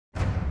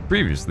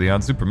Previously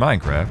on Super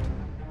Minecraft.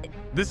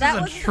 This is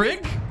a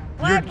trick?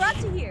 Well, I brought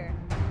you here.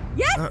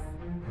 Yes!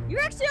 You're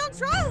actually on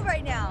trial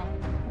right now.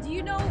 Do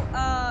you know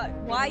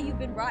why you've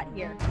been brought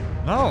here?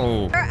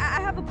 No. I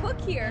have a book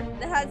here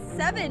that has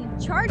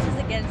 7 charges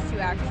against you,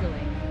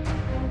 actually.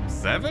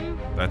 7?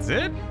 That's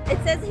it? It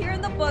says here in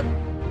the book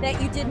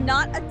that you did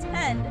not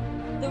attend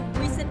the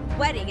recent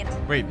wedding.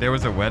 Wait, there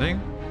was a wedding?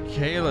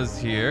 Kayla's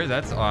here.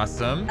 That's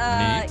awesome.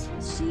 Neat.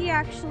 She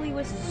actually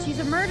was. She's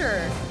a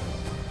murderer.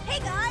 Hey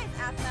guys,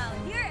 Afmal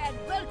here, and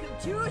welcome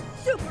to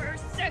Super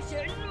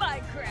Session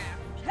Minecraft.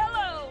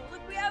 Hello.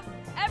 Look, we have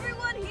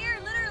everyone here.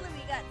 Literally,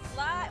 we got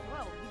Sly.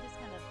 Whoa, he just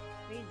kind of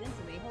phased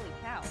into me. Holy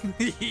cow.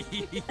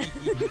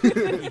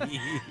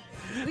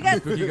 We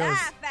got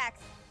Slyfax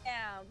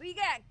down. We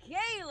got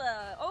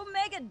Kayla,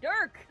 Omega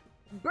Dirk,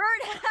 Bird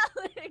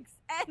Alex,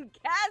 and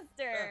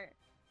Castor.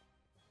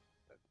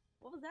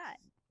 What was that?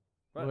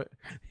 What?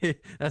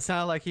 That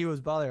sounded like he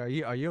was bothered.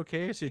 Are you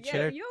okay? Is your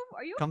chair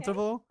are you okay?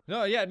 comfortable?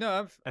 No, yeah,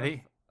 no,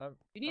 You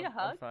need a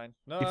hug? I'm fine.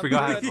 No, You I'm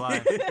forgot how good. to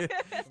fly.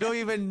 Don't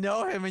even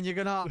know him, and you're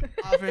gonna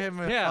offer him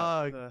a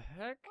hug. The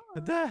heck?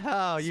 What the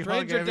hell? You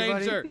hug Stranger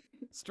everybody? danger.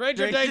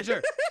 Stranger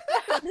danger.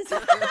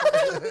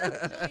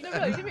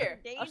 No, come here.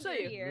 I'll show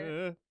you.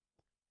 Here.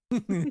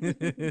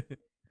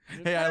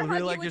 Hey, I Or really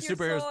hug like you your with your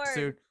superhero sword.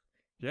 suit.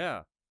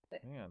 Yeah.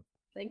 Man.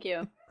 Thank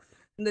you.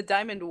 The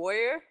Diamond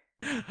Warrior.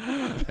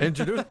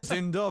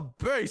 Introducing the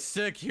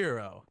basic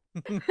hero.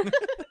 So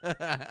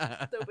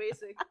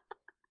basic.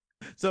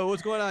 So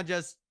what's going on,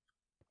 Jess?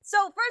 So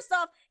first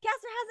off,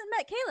 Castor hasn't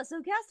met Kayla.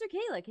 So Castor,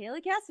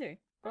 Kayla, Castor.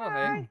 Oh,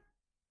 hey.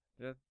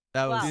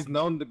 That was Wow. He's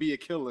known to be a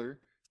killer,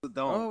 so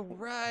don't Oh,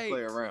 right.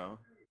 play around.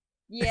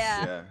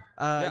 Yeah.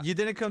 Yeah. You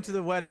didn't come to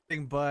the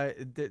wedding, but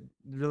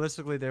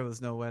realistically there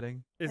was no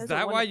wedding. Is That was a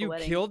that why wonderful you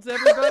wedding. killed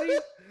everybody?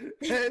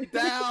 Head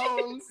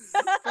down,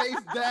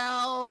 face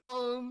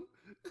down.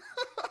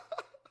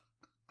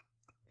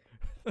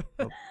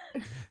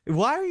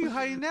 Why are you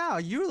hiding now?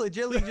 You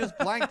legitimately just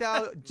blanked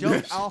out,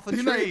 jumped off a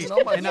You're not tree, even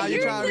on my and now you're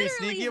You're trying to be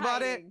literally sneaky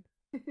about it? hiding.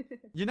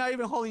 You're not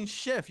even holding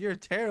shift. You're a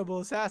terrible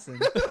assassin.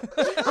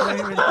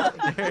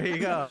 There you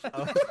go.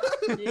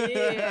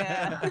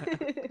 Yeah.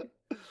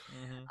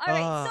 All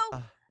right,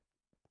 so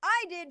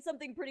I did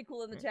something pretty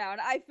cool in the town.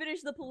 I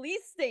finished the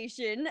police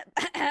station.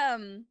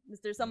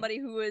 Mr. Somebody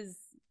who is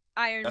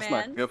Iron That's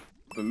Man. not good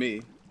for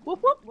me. Whoop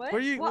whoop. What?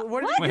 What are you? What?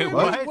 What are What? you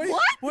doing?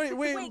 Wait,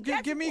 Wait, Wait,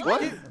 Castor, give me.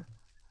 What? Give,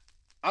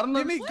 I don't know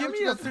Give me- what give me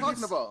you a guys are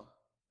talking 50 about.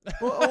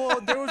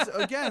 well, there was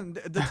again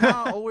the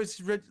town always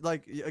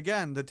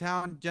the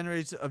town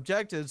generates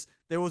objectives.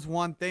 There was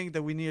one thing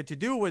that we needed to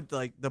do with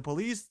like the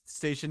police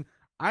station.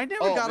 I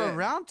never Oh, got man.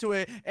 around to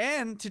it.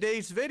 And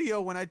today's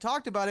video, when I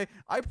talked about it,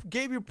 I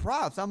gave you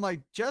props. I'm like,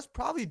 Jess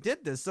probably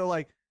did this, so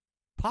like,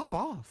 pop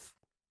off.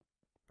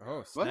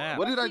 Oh, snap.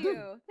 What did I do?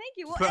 Thank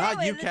you. Well, But not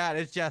anyway, you, Cat.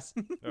 It's Jess.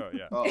 Oh,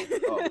 yeah. Oh,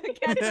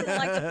 Cat doesn't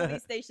like the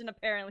police station.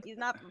 Apparently, he's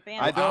not a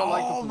fan. I of don't it.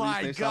 like Oh the police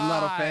my station. I'm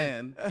not a God.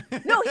 fan.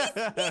 No, he said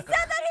that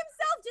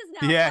himself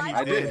just now. Yeah, Sly. he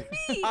That did. was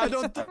me. I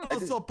don't throw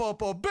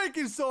so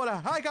baking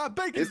soda. I got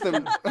baking It's soda.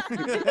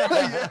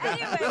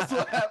 the. That's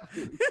what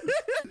happened.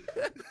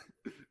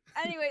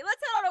 Anyway,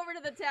 let's head on over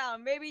to the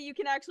town. Maybe you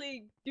can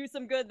actually do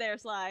some good there,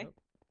 Sly.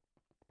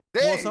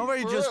 Well, Dang,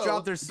 somebody for just real.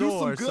 dropped their Do some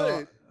sword. So,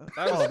 good.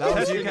 oh, that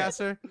was you,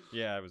 Castor.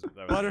 Yeah, it was.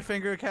 That was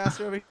Butterfinger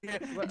Castor over here.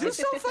 Do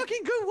so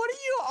fucking good. What are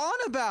you on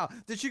about?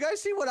 Did you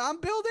guys see what I'm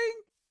building?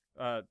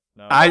 No.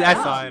 I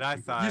saw it. I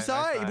saw it. You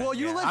saw I it? Well,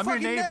 you yeah. live I'm your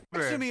fucking next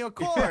neighbor. to me, of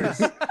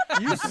course.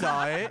 You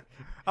saw it.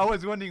 I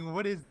was wondering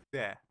what is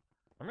that.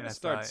 I'm gonna Yeah, I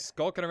start saw it.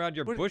 skulking around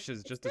your What-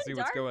 bushes just to It's see been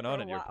what's dark going for on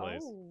a in your while.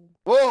 place.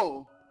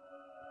 Whoa.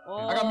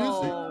 Oh. I got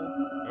music.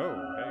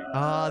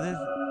 Oh,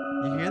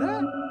 hey. You hear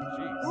that?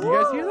 Jeez.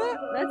 You guys hear that?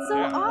 That's so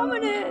Yeah.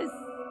 ominous.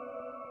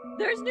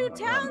 There's new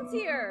towns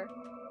here.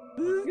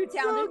 New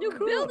town. So There's new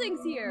cool. buildings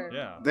here.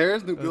 Yeah.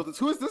 There's new buildings.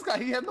 Who is this guy?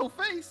 He had no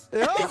face.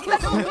 Yeah,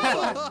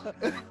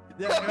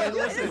 hey,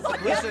 listen.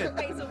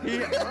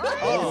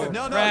 Oh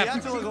no, you Crap.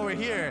 have to look over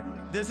here.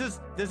 This is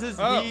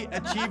Oh. he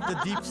achieved the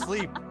deep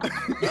sleep.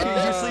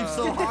 You sleep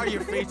so hard,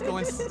 your face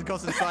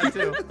goes inside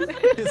too.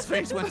 His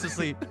face went to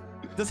sleep.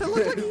 Does it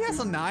look like he has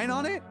a 9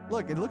 on it?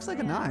 Look, it looks like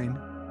a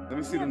 9. Let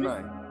me see the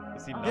 9.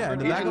 Is he Yeah, numbered?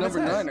 the back Even of his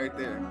number head. 9 right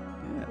there.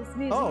 This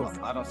music Oh. is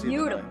I don't see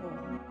beautiful. the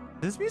 9.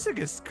 This music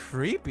is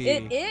creepy.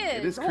 It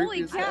is. is creepy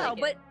Holy as hell. cow!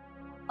 But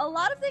a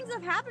lot of things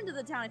have happened to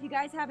the town. If you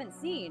guys haven't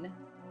seen.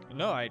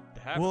 No, I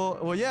haven't.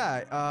 Well,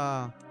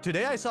 yeah.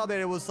 Today I saw that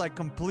it was like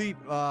complete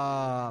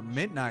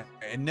midnight.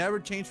 It never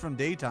changed from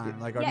daytime,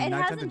 like Yeah, it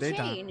nighttime to hasn't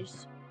daytime.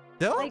 changed.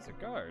 Still? like- It's a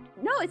guard.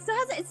 No, it still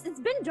hasn't. It's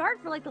been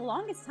dark for like the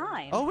longest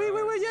time. Oh wait,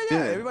 yeah.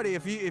 Yeah. Everybody,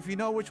 if you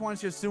know which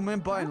one's your zoom in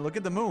button, look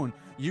at the moon.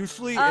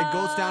 Usually it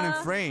goes down in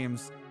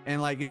frames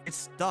and like it's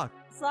stuck.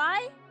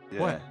 Sly, Yeah.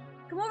 What?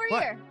 come over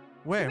What? here.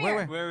 Where? Come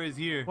here. Where is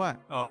here? What?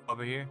 Oh,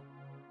 over here.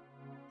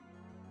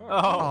 Oh,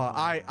 Oh,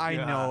 I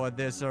yeah. know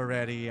this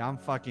already. I'm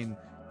fucking.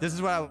 This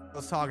is what I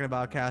was talking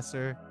about,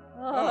 Castor.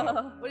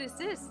 Oh. What is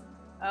this?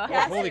 Oh,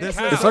 Yes. holy This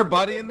cow. Is her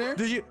body in there?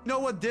 Do you know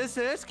what this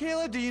is,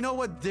 Kayla? Do you know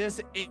what this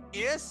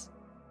is?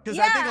 Because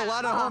I think a Yeah,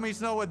 lot of huh.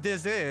 homies know what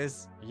this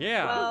is.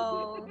 Yeah.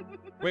 Well,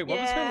 Wait, what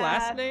was her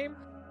last name?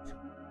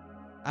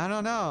 I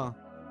don't know.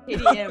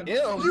 TDM. Ew.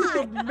 You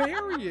were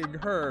marrying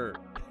her.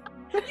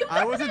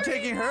 I wasn't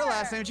taking her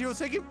last name. She was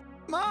taking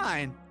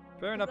mine.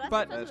 Fair enough, That's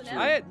but because of That's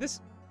an true. M.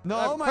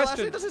 No, my last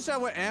question. name doesn't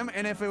start with M,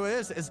 and if it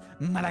is, it's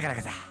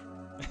Malagaragaza.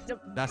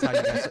 That's how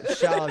you guys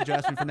shall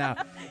address me for now.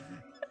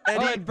 Oh,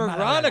 Eddie and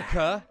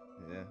Veronica.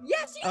 Yeah.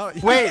 Yes, she's Oh,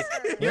 Wait,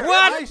 here. your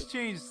What? eyes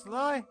changed,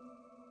 Sly.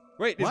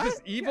 Wait, is What?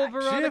 this evil Yeah,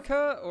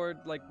 Veronica or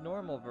like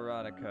normal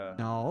Veronica?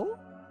 No.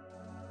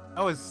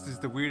 That was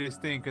just the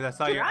weirdest thing because I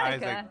saw your eyes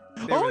Veronica.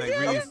 like they Oh, were like yeah,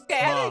 really yeah. Okay,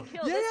 I small. didn't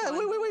kill Yeah, this yeah.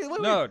 one.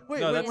 Wait. No, wait.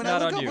 no, that's when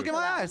not I look on up, you. look at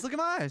my eyes. Look at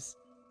my eyes.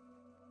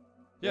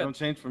 They Yeah. don't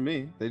change for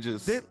me. They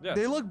just. They, Yeah.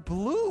 they look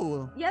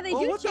blue. Yeah, they Oh,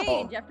 do what the-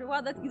 change after a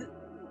while.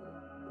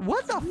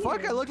 What the fuck?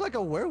 Weird. I look like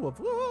a werewolf.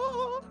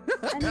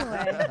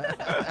 Anyway.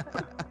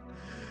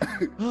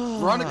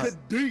 Veronica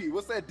D.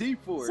 What's that D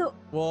for? So,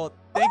 Well,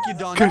 thank you,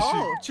 Don. Cushy.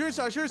 Oh, cheers,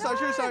 sir.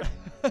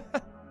 I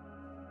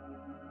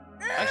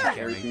can't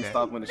Everything make that.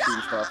 stopped when the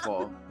shooting star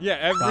fall.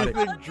 Yeah, Got it.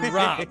 everything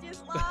dropped.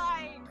 Just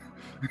line.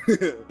 Yeah.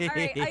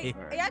 Alright, I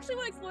actually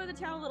want to explore the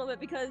town a little bit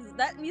because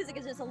that music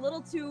is just a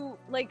little too,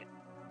 like,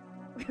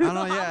 I don't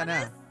know, yeah,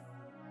 ominous.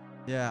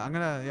 Yeah, I'm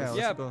gonna. Yeah,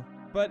 Yeah, let's go.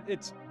 But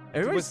it's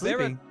Everybody's was there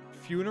sleeping. a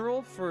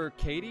funeral for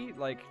Katie?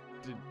 Like,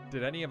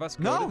 did any of us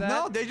go No, to that?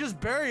 no, they just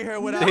bury her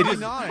without They me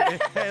just- knowing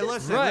it. Hey,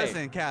 listen, Right.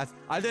 listen, Cass.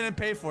 I didn't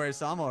pay for it,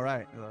 so I'm all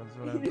right. That's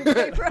You whatever.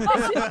 pay for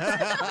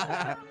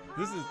all-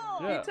 This is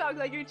You yeah. talk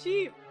like you're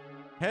cheap.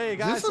 Hey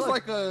guys, This is look.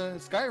 like a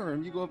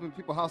Skyrim. You go up in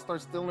people's house,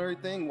 start stealing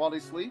everything while they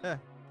sleep. Yeah.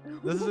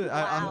 This is.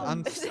 Wow.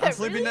 I'm Is sleeping that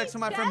really, next to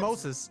my friend Cass?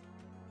 Moses.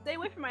 Stay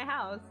away from my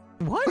house.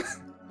 What?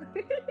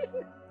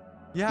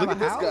 You have Look a at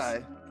this house?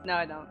 guy. No,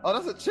 I don't. Oh,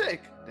 that's a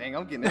chick. Dang,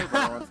 I'm getting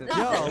everybody on attention.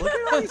 Yo, look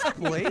at all these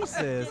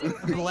places.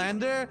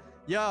 Blender.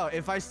 Yo,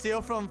 if I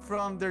steal from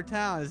their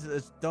town,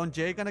 don't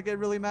Jay gonna get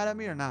really mad at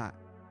me or not?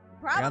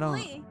 I don't-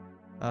 Probably.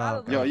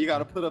 Okay. Yo, you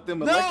gotta put up them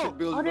No! electric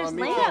bills. Oh, You know there's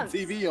what I mean? Put lamps.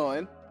 TV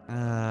on.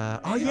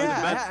 Oh Yeah,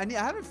 yeah, the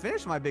I haven't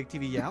finished my big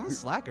TV yet. I'm a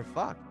slacker.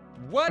 Fuck.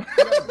 What?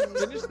 You haven't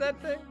finished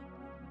that thing?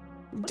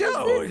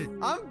 Dude,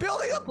 I'm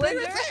building a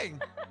bigger Blender?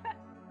 thing.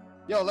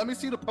 Yo, let me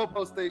see the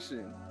Popo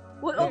station.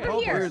 Well, Yeah. over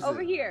Where here. is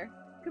Over it? here.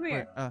 Come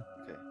here. Wait,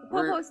 Okay.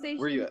 Popo station.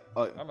 Where you at?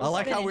 Oh, I'm I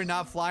like how Finish. we're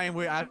not flying.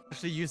 We're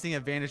actually using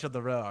advantage of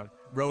the road.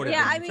 Yeah, I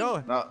advantage. mean-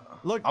 Oh, no.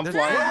 look, I'm there's-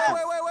 flying.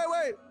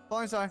 Wait.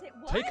 Flying side. Say-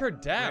 what? Take her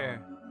down.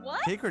 Where?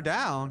 What? Take her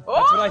down.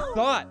 That's what I Oh!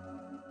 thought.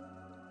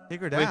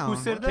 Take her Wait, down. who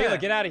said Kayla,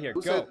 that? get out of here.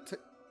 Who Go. said?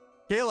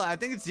 Kayla, I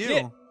think it's you.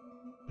 Yeah.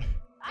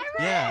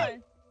 Yeah.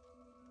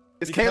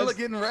 Is Because- Kayla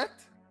getting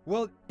wrecked?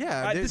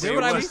 Yeah, this is they what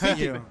were I was chasing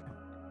thinking. you.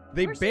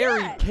 They Where's she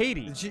buried at?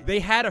 Katie. Did she- They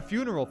had a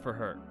funeral for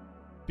her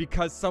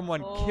because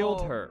someone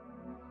killed Oh. her.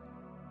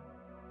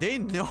 They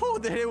know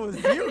that it was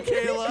you,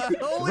 Kayla.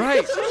 Holy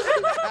Right. shit.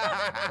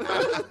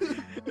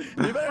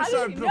 You better How do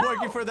start you know?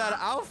 working for that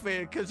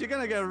outfit, because you're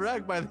gonna get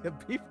wrecked by the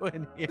people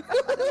in here.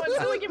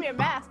 Someone give me a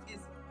mask.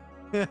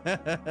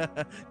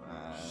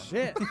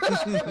 Shit. All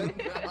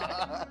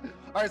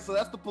right, so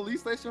that's the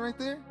police station right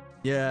there.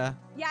 Yeah,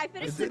 Yeah, I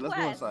finished Let's the see, let's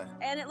go quest, inside.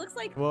 and it looks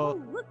like. Well-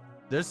 oh, look.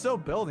 they're still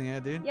building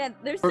it, dude. Yeah,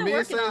 they're For still me, it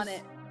working on says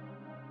it.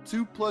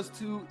 2 +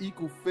 2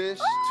 = fish.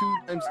 2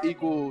 times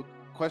equal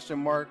question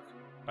mark.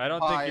 I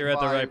don't think you're at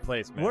the right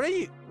place, man. What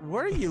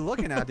are you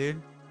looking at,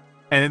 dude?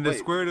 And then the Wait,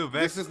 square root of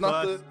this X is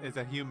not plus is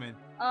a human.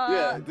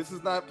 Yeah, this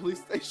is not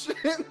police station.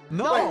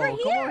 No, over come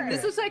here. on.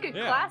 This is like a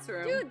Yeah.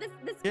 classroom. Dude, this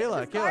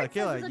Kayla, this guard Kayla,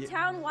 says it's a you-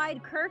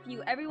 town-wide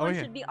curfew. Everyone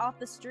here. should be off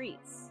the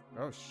streets.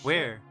 Oh shit.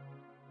 Where?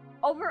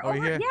 Over, Over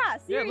here. yeah,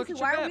 Yeah, look seriously, at your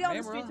why are map, we on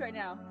man, the we're streets on- right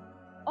now?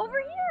 Over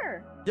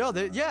here. Yo,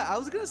 yeah, I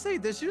was gonna say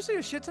there's usually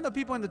a shit ton of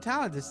people in the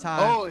town at this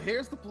time. Oh,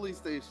 here's the police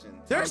station.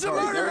 There's a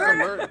Sorry, murderer! There's a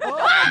murder.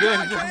 Oh,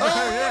 Good.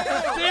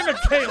 God, Damn it,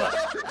 Kayla.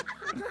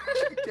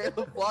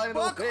 Caleb flying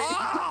fuck away.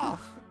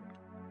 off!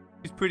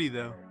 She's pretty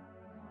though.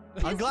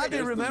 I'm glad they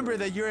There's the remember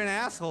murder. that you're an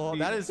asshole.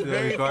 That is The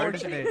very guard?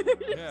 fortunate.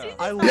 Yeah.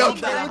 I Yo, love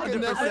that Caleb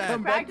can never 100%.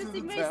 come back to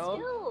Practicing the my town.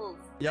 skills.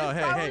 Yo, It's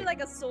hey, probably hey,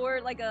 like a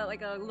sword, like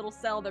a little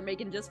cell they're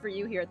making just for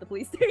you here at the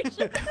police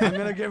station. I'm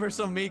gonna give her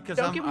some meat because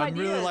Don't give 'em I'm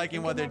really ideas. liking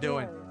Don't what they're give 'em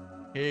doing. ideas.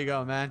 Here you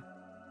go, man.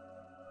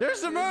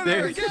 There's the murder.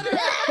 There's- Get it!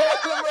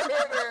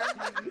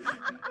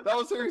 That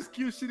was her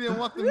excuse. She didn't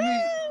want the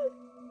meat.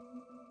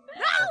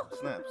 Oh,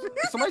 snaps. Did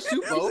somebody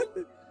shoot Bo?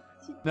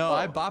 No,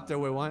 I bopped her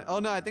with one. Oh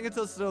no, I think it's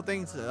those little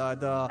things. All right,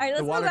 The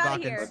let's water move out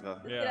of here. gawkins. Let's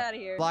Yeah. get out of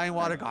here. Flying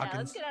water Yeah, let's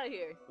gawkins. get out of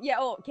here. Yeah,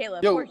 oh, Kayla,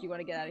 of Yo. course you want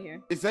to get out of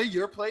here. Is that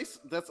your place?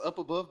 That's up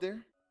above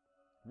there?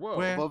 Whoa.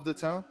 Where? Above the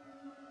town?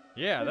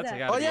 Yeah, that's that?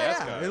 gotta Oh be yeah,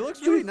 Esco. it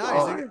looks really nice.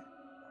 Oh.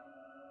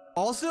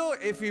 Also,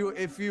 if you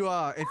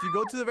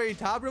go to the very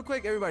top real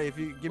quick, everybody, if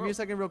you give me a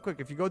second real quick,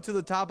 if you go to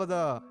the top of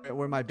the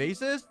where my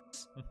base is,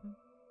 Mhm.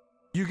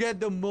 you get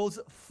the most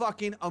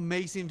fucking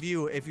amazing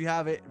view if you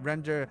have it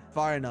rendered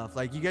far enough.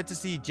 Like you get to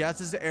see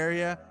Jess's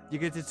area, you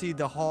get to see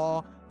the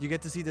hall, you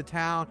get to see the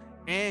town,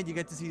 and you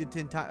get to see the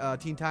Teen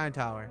Titan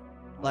Tower.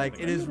 Like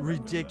it is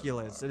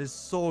ridiculous. It is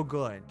so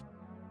good.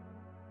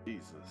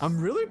 Jesus. I'm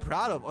really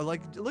proud of.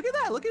 Like look at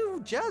that. Look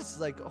at Jess.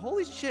 Like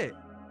holy shit.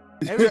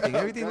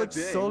 Everything God looks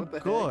dang, so what the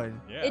heck?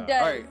 good. Yeah. It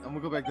does. All right, I'm gonna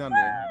go back down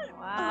there. Oh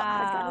my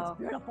god, Wow. it's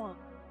beautiful.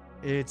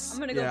 It's I'm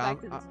gonna go yeah,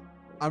 back to this.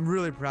 I'm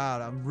really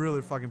proud. I'm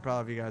really fucking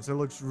proud of you guys. It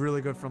looks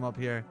really good from up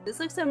here. This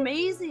looks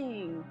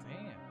amazing.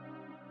 Damn.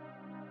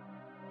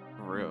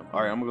 For real.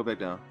 All right, I'm gonna go back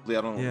down. Hopefully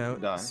I don't Yeah.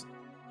 die.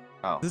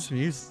 Ow. This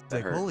music,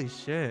 That hurt. holy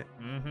shit.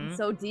 Mm-hmm.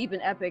 So deep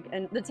and epic,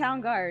 and the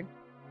town guard.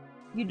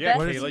 You'd Yeah,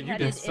 best Kayla, be you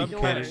headed did some kind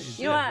of indoors. shit.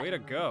 You know what? Way to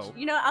go.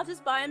 You know, I'll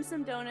just buy him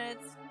some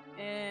donuts,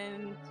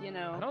 and you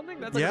know. I don't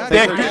think that's Yeah, a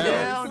Thank good you. idea.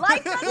 down.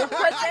 Like We'll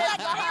put this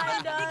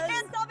behind You us.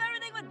 can't solve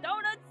everything with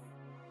donuts.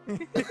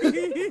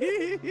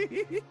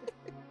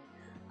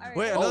 All right.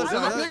 Wait, Oh, another is that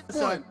side, a another big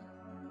side. one?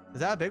 Is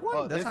that a big one?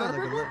 Oh, that is sounds that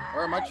a like a big one?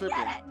 Or am I tripping?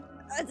 Get it.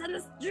 It's in the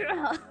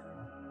straw.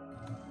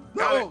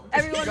 No!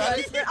 Everyone Got runs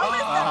it? for it. Oh,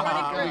 it's not Oh,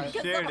 running God. for You it.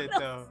 'cause shared someone it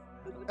else-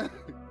 though.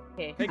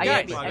 Okay, Hey, I gotta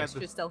guys. be I got extra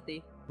this.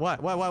 stealthy.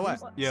 What?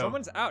 Yo.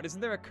 Someone's out. Isn't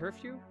there a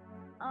curfew?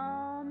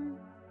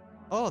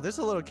 Oh, there's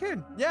a little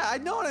kid. Yeah, I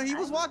know him. He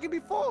was walking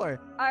before.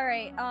 All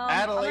right.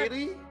 Add a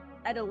lady?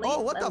 Adelaide.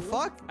 Oh, what the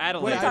fuck?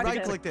 Adelaide. Wait, I is a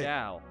right-clicked it.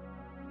 gal.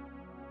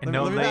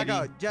 Let me back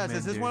out. Jess,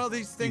 is this one of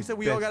these things that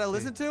we all gotta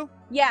listen to?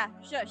 Yeah,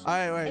 shush. All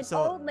right, wait. An So,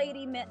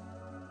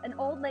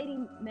 old lady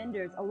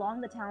menders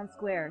along the town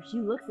square. She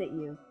looks at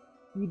you.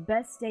 You'd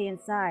best stay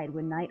inside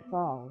when night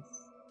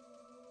falls.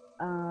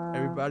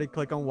 everybody,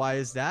 click on why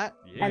is that?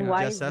 Yeah. And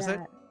why Jess is says that?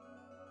 it.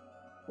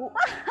 Well,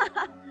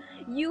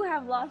 you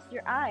have lost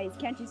your eyes.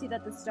 Can't you see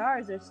that the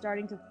stars are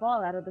starting to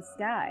fall out of the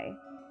sky?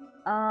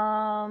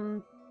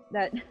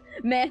 That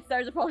man,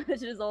 stars are falling. That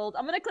shit is old.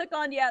 I'm gonna click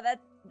on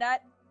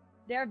that.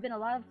 There have been a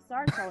lot of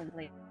stars falling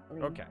lately.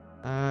 Okay.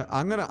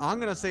 I'm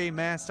gonna say,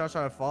 man, stars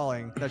started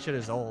falling. That shit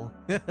is old.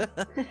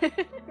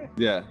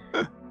 Yeah.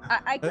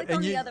 I clicked and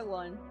on the you- other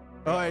one.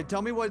 All right,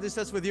 tell me what this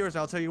says with yours.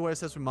 I'll tell you what it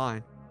says with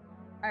mine.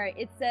 All right,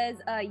 it says,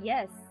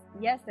 yes,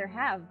 there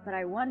have, but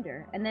I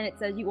wonder. And then it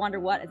says, you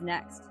wonder what is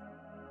next.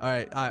 All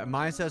right,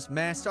 mine says,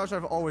 man, stars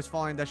are always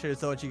falling. That shit is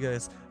so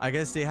guys. I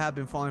guess they have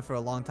been falling for a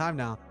long time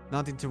now.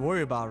 Nothing to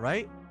worry about,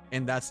 right?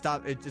 And that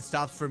it just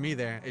stops for me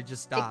there. It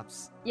just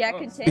stops. Yeah, it Oh.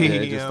 Yeah, continues.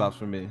 it just stops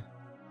for me.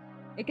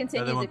 It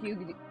continues one. if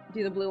you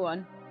do the blue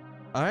one.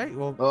 All right,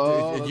 well,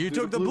 Oh, let's you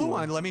do took the the blue blue one.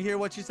 one. Let me hear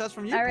what she says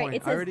from your All right, point.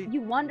 it says,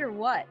 you wonder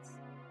what?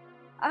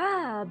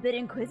 Ah, a bit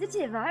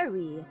inquisitive, are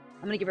we?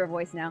 I'm gonna give her a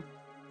voice now.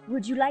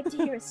 Would you like to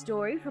hear a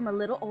story from a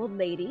little old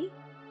lady?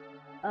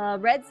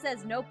 Red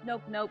says nope,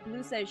 nope, nope.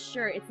 Blue says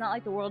sure. It's not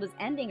like the world is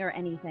ending or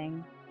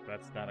anything.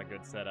 That's not a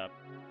good setup.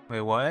 Wait,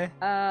 what?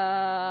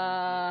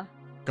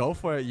 Go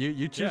for it.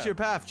 You choose Yeah. your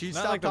path. She It's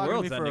not stopped like the talking to me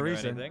world's for a ending or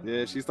reason. anything.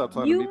 Yeah, she stopped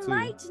talking to You me too.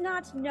 might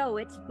not know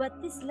it,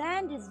 but this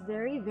land is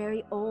very,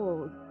 very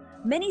old.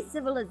 Many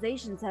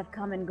civilizations have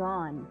come and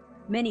gone.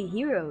 Many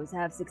heroes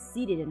have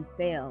succeeded and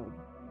failed.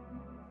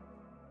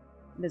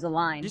 There's a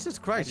line. Jesus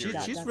Christ,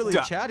 Dot, she's dot, really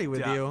dot. chatty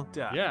with you.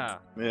 Yeah. Yeah,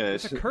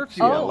 It's a she, curfew,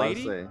 she had a Oh. lot to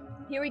lady. say.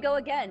 Here we go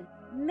again.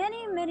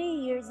 Many,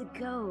 many years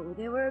ago,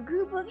 there were a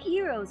group of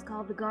heroes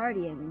called the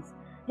Guardians.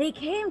 They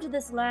came to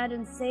this land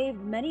and saved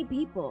many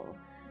people.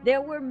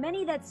 There were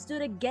many that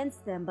stood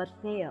against them but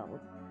failed.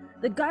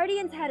 The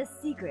Guardians had a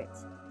secret.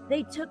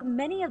 They took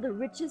many of the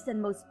richest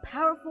and most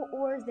powerful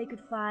ores they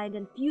could find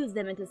and fused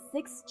them into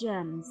 6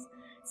 gems.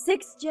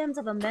 6 gems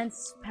of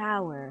immense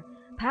power.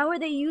 Power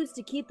they used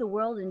to keep the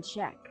world in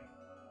check.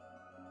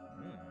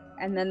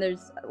 And then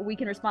we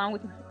can respond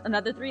with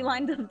another 3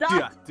 lines of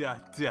dot.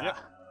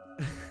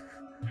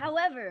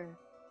 However,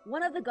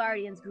 one of the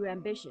Guardians grew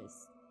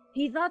ambitious.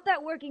 He thought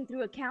that working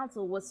through a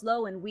council was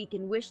slow and weak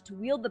and wished to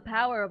wield the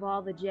power of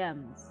all the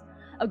gems.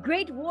 A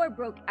great war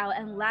broke out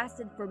and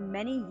lasted for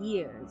many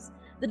years.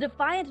 The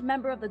defiant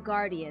member of the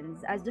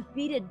Guardians, as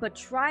defeated but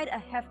tried a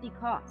hefty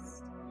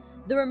cost.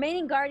 The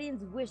remaining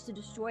Guardians wished to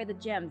destroy the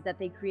gems that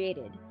they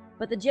created,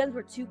 but the gems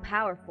were too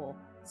powerful,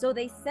 so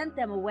they sent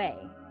them away.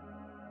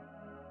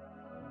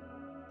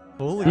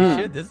 Holy Hmm.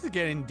 shit, this is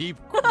getting deep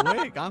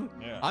quick.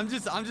 Yeah. I'm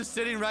just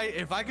sitting right.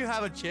 If I could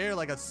have a chair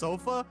like a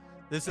sofa,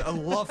 this is a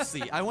love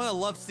seat. I want a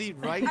love seat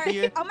right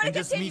here I'm gonna and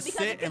just me continue because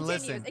sit it and continues.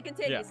 listen. It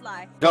continues, Yeah.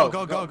 Sly. Go.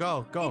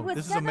 It was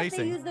This is said that they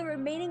amazing. used the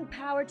remaining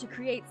power to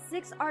create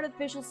 6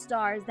 artificial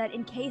stars that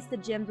encased the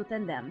gems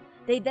within them.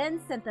 They then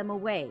sent them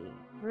away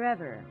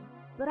forever.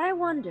 But I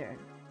wonder,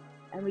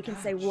 and we can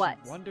say God, what?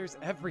 She wonders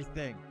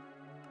everything.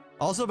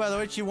 Also, by the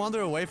way, she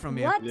wandered away from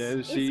you. What Yeah,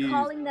 is she-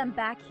 calling them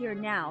back here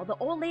now? The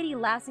old lady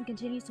laughs and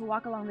continues to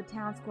walk along the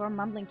town square,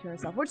 mumbling to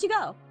herself. Where'd she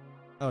go?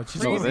 Oh,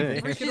 she's Over over there.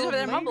 there. Freaking She's over old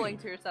there lady. mumbling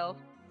to herself.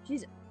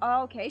 She's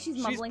okay. She's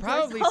She's mumbling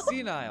probably to herself.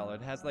 senile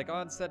and has like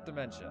onset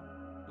dementia.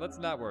 Let's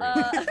not worry.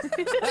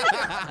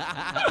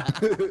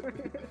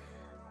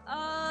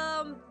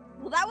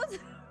 Well, that was.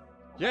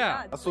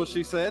 Yeah. God, That's what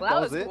she said. Well, that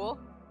that was was it. cool.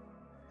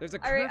 There's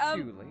a All right,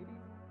 curfew, lady.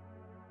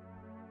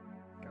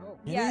 Go.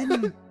 Yeah,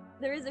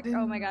 there is a.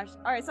 Oh my gosh.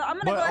 All right, so I'm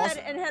gonna But go ahead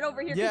also- and head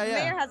over here Yeah, because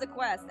yeah. Mayor has a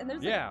quest, and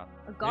there's Yeah.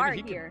 a guard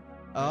he can- here.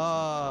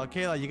 Oh,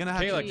 Kayla, you're gonna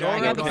have Kayla, to go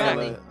drag around it the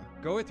down. back.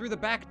 Go through the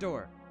back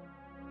door.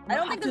 I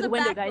don't think through there's a the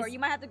window, back door. guys. You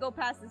might have to go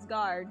past this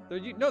guard.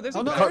 No, there's a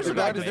Oh no, back there's a door back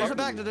back door. there. There's a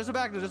back door. There's a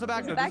back door. There's a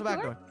back door. There's a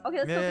back door. Okay,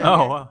 let's Yeah. go.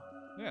 Oh, wow.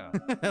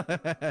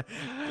 Yeah.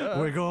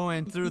 We're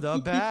going through the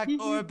back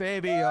door,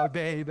 baby, oh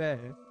baby.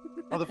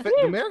 Oh,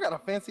 the mayor got a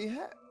fancy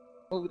hat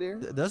over there.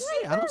 Does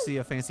he? I don't see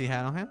a fancy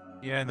hat on him.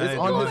 Yeah, no, It's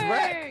on his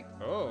rack.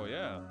 Oh,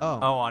 yeah. Oh.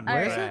 Oh, on Where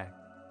where is it?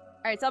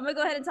 All right, so I'm gonna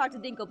go ahead and talk to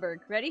Dinkelberg.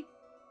 Ready?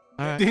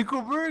 All right.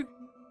 Dinkelberg?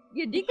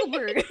 Yeah,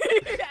 Dinkelberg.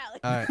 Alex.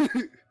 All right.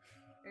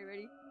 Are you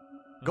ready?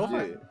 Go for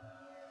Yeah. it.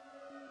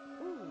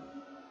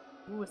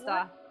 Ooh. Ooh,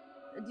 stop.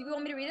 Do you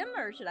want me to read him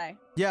or should I?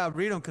 Yeah,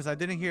 read him because I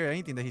didn't hear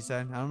anything that he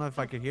said. I don't know if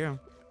I could hear him.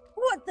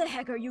 What the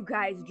heck are you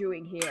guys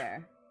doing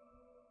here?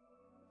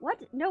 What?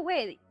 No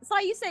way.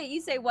 Sly, you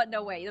say what?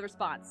 No way. The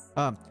response.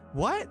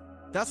 What?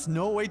 That's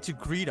no way to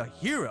greet a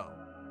hero.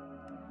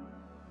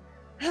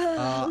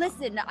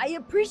 Listen, I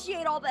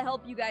appreciate all the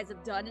help you guys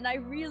have done, and I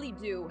really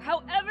do.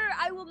 However,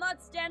 I will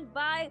not stand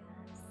by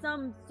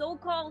some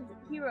so-called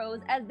heroes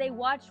as they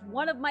watch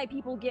one of my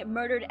people get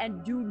murdered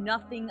and do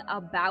nothing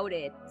about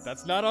it.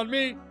 That's not on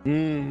me.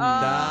 Kayla,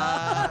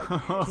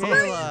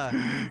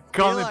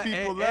 Calling Kayla,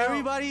 people out.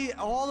 everybody,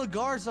 all the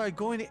guards are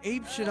going to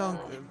ape shit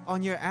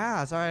on your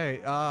ass. All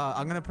right,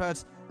 I'm gonna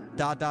press ...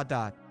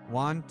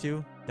 1,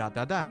 2, ...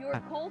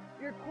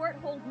 Your court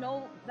holds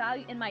no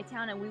value in my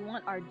town, and we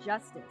want our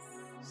justice.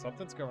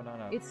 Something's going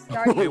on out. It's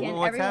starting Wait, again.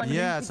 what's Everyone happening?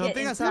 Yeah, needs to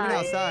something get that's happening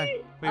inside.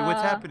 outside. Wait,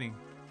 what's happening?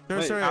 Sir,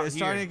 Wait, sir, out it's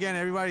starting here. again.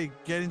 Everybody,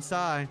 get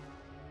inside.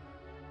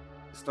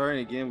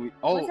 Starting again.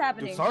 What's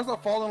happening? The stars are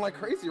falling like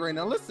crazy right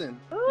now. Listen.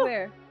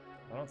 Where?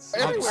 I don't see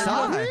Everywhere.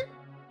 Outside.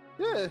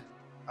 Yeah.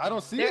 I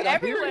don't see They're it. I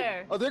hear it.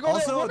 everywhere. Oh, they're going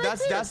Also, right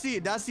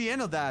that's the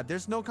end of that.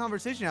 There's no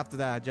conversation after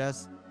that,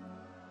 Jess.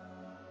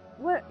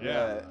 What?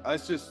 Yeah.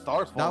 It's just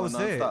stars That falling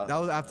was it. nonstop. That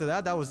was after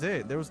that. That was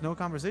it. There was no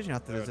conversation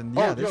after this. And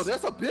Oh, yeah, yo, there's...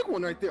 that's a big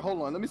one right there.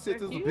 Hold on. Let me see if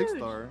They're this is a big huge.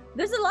 star.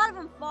 There's a lot of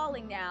them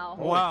falling now.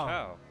 Holy Wow.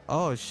 cow.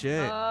 Oh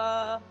shit.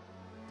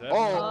 Definitely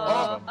one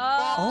of them.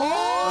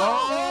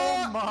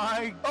 Oh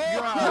my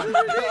god.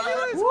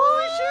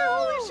 Holy shit!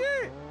 Holy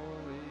shit!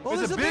 Oh, There's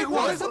there's a a big big one.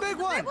 one. There's a big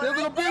one. There's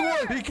a big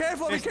one. Be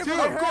careful. Be There's careful.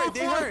 two. They Go hurt. They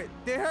for it. hurt.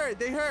 They hurt.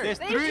 They hurt. There's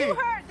They 3. do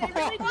hurt. They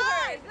really do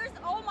hurt. There's,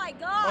 oh my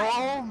god.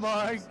 Oh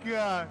my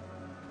god.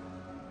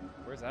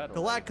 Where's that?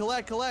 Collect. Don't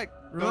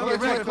Remember,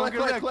 get wrecked, Collect, don't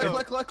get collect, wrecked, collect,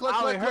 though. collect, Ow,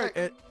 collect, it hurt.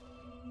 collect.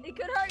 It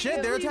could hurt Shit,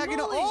 you. they're Holy attacking.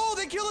 moly. Oh,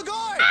 they killed a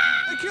guard.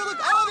 They killed a.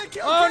 Oh, they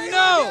killed. Oh, Kayla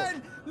no.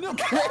 again. No.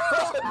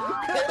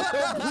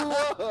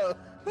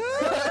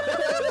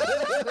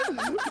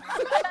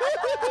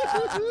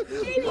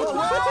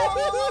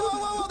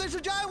 Whoa, there's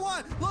a giant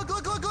one. Look.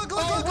 What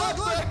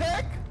the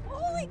heck?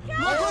 Holy Look,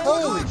 cow. look,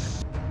 Holy look.